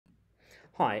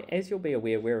Hi, as you'll be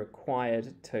aware, we're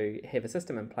required to have a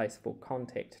system in place for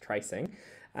contact tracing.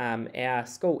 Our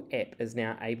school app is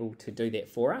now able to do that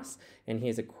for us, and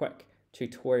here's a quick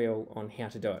tutorial on how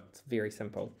to do it. It's very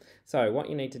simple. So what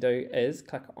you need to do is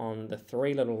click on the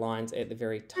three little lines at the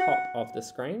very top of the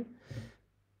screen.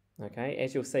 Okay,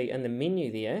 as you'll see in the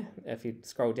menu there, if you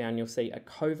scroll down, you'll see a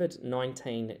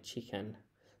COVID-19 check-in.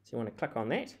 So you want to click on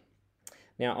that.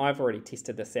 Now I've already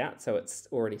tested this out, so it's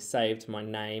already saved my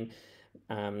name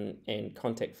and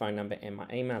contact phone number and my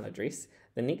email address.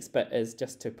 The next bit is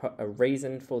just to put a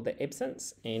reason for the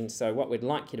absence, and so what we'd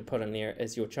like you to put in there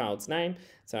is your child's name.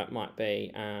 So it might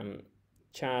be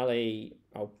Charlie,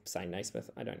 I'll say Naismith.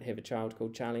 I don't have a child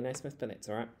called Charlie Naismith, but that's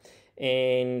all right.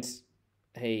 And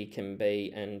he can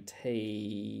be in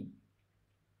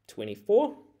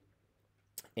T24,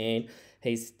 and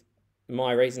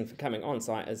my reason for coming on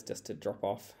site is just to drop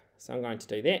off. So I'm going to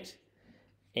do that.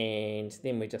 And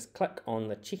then we just click on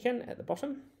the check-in at the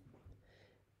bottom.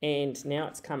 And now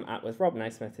it's come up with Rob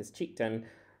Naismith has checked in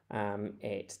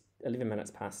at 11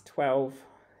 minutes past 12.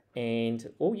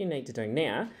 And all you need to do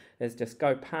now is just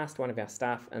go past one of our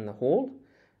staff in the hall,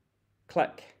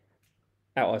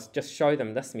 just show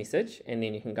them this message, and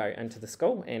then you can go into the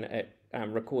school and it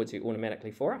records you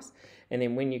automatically for us. And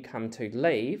then when you come to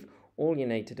leave, all you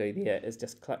need to do there is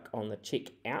just click on the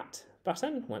check out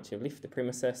button once you've left the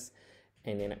premises,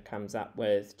 and then it comes up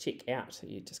with check out.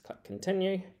 You just click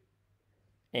continue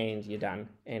and you're done,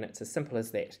 and it's as simple as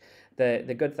that.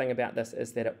 The good thing about this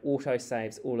is that it auto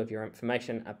saves all of your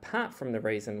information apart from the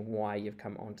reason why you've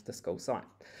come onto the school site.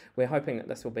 We're hoping that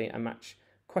this will be a much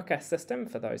quicker system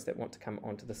for those that want to come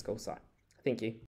onto the school site. Thank you.